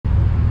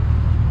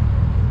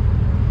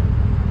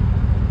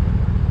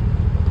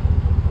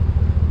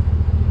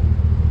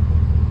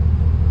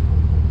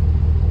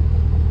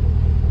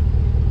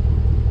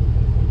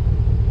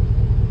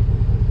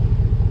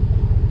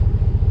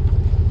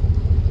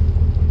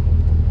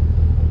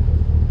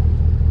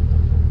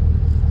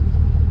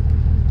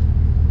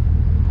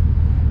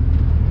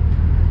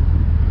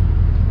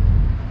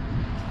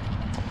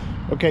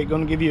Okay,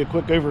 going to give you a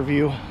quick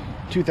overview.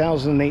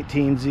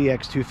 2018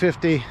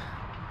 ZX250,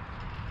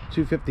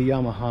 250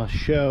 Yamaha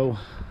SHO.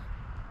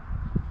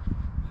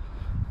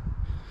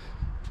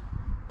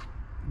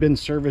 Been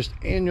serviced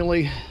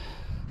annually.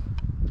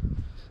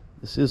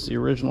 This is the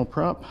original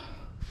prop.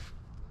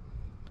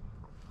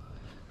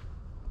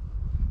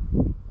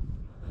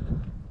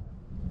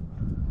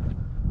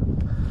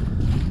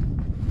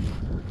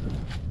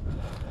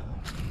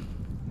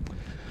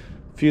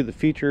 A few of the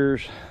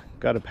features: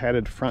 got a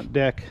padded front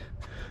deck,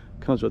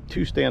 comes with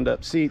 2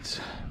 stand-up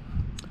seats,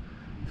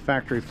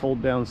 factory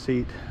fold-down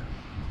seat,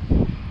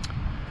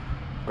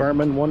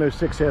 Garmin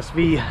 106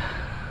 SV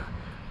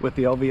with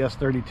the LVS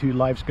 32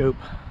 Livescope,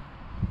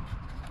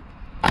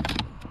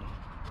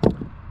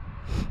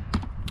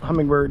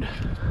 Humminbird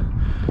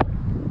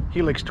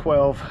Helix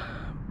 12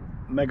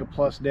 Mega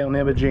Plus down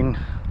imaging,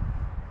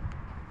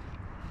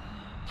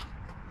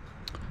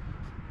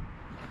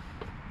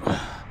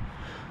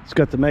 it's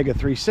got the Mega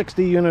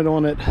 360 unit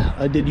on it.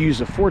 I did use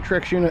a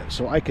Ultrex unit,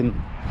 so I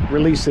can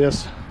release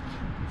this,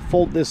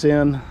 fold this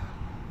in,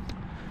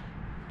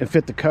 and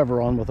fit the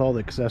cover on with all the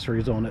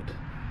accessories on it.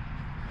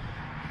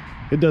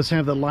 It does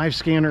have the live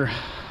scanner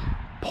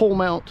pole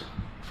mount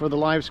for the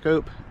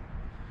Livescope.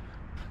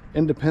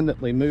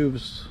 Independently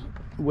moves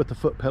with the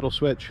foot pedal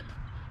switch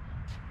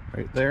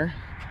right there.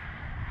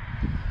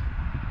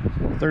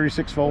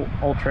 36 volt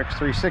Ultrex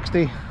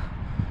 360,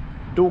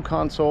 dual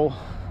console.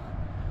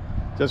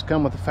 Does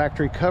come with a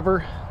factory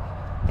cover.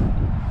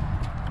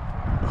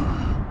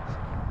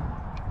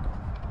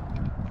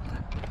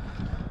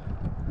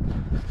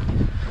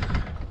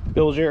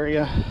 Bilge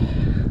area.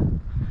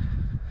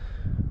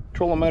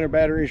 Trolling motor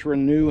batteries were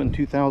new in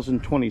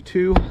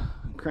 2022.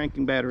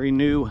 Cranking battery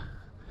new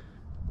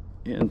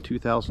in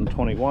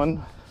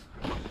 2021.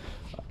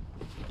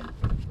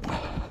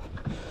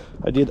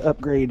 I did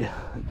upgrade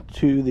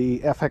to the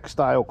FX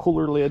style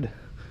cooler lid.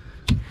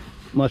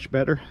 Much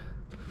better.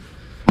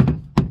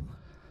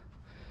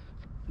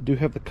 Do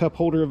have the cup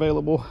holder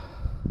available.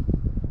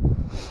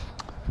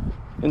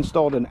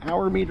 Installed an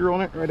hour meter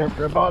on it right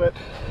after I bought it.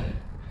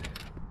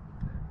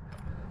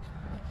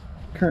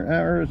 Current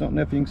hours, I don't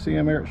know if you can see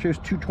them there, it shows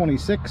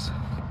 2:26.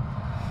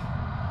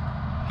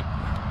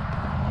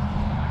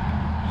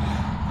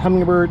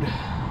 Humminbird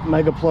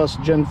Mega Plus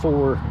Gen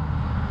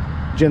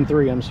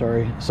 3, I'm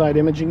sorry, side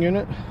imaging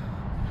unit.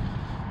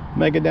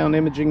 Mega down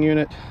imaging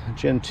unit,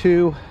 Gen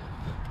 2.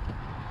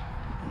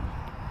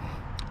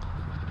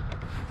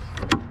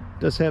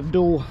 Does have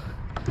dual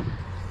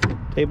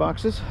day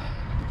boxes,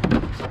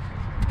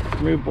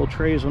 removable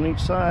trays on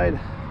each side.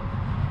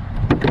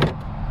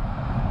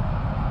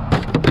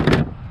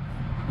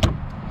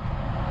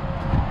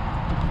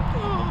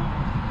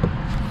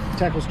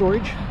 Tackle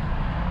storage.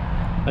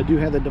 I do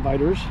have the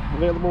dividers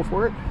available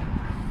for it.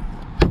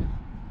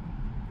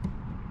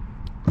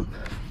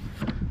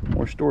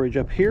 More storage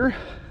up here.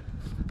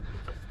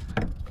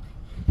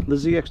 The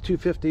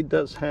ZX250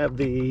 does have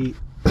the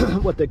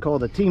what they call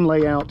the team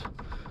layout,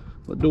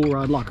 the dual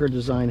rod locker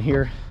design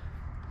here.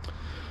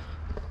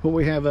 What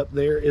we have up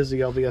there is the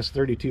LVS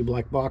 32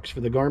 black box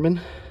for the Garmin.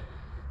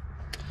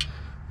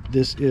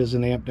 This is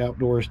an amped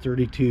outdoors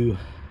 32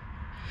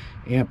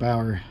 amp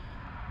hour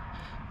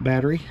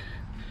battery.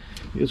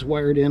 It's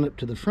wired in up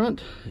to the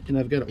front, and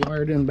I've got it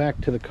wired in back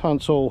to the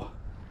console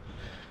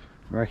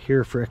right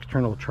here for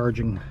external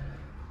charging.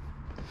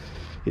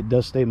 It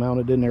does stay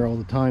mounted in there all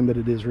the time, but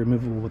it is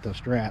removable with a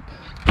strap.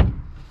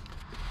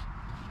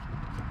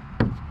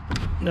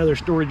 Another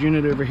storage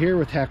unit over here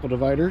with tackle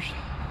dividers.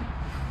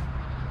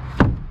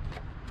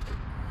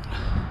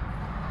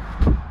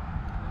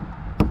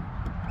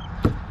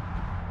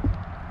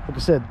 Like I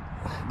said,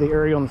 the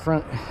area on the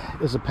front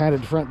is a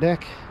padded front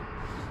deck.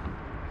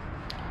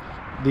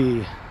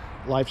 The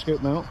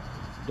Livescope mount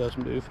does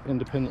move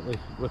independently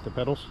with the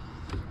pedals.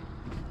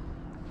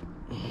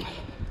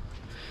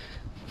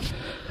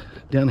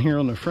 Down here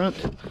on the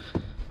front,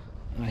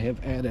 I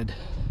have added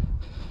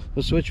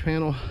a switch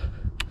panel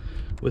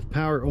with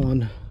power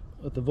on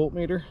with the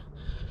voltmeter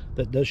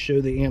that does show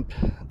the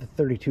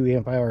 32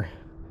 amp hour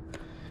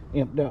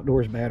amped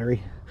outdoors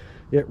battery.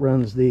 It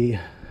runs the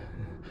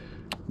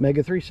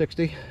Mega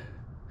 360,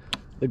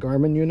 the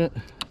Garmin unit,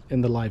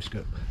 and the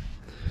Livescope.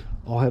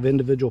 All have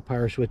individual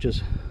power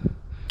switches,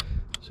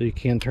 so you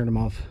can turn them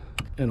off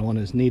and on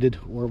as needed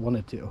or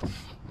wanted to.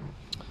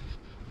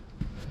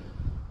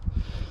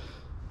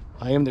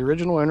 I am the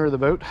original owner of the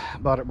boat.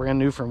 Bought it brand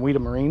new from Weta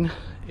Marine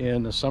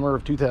in the summer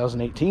of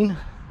 2018.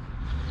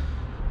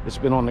 It's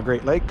been on the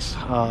Great Lakes.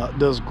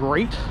 Does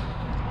great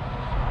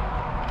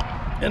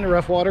in the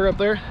rough water up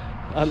there.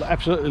 I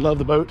absolutely love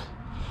the boat.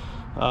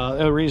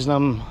 The reason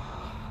I'm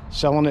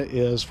selling it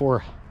is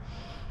for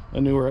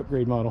a newer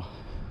upgrade model.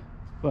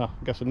 Well,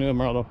 I guess a newer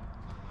model.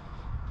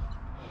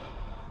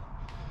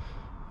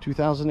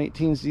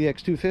 2018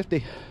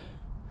 ZX250.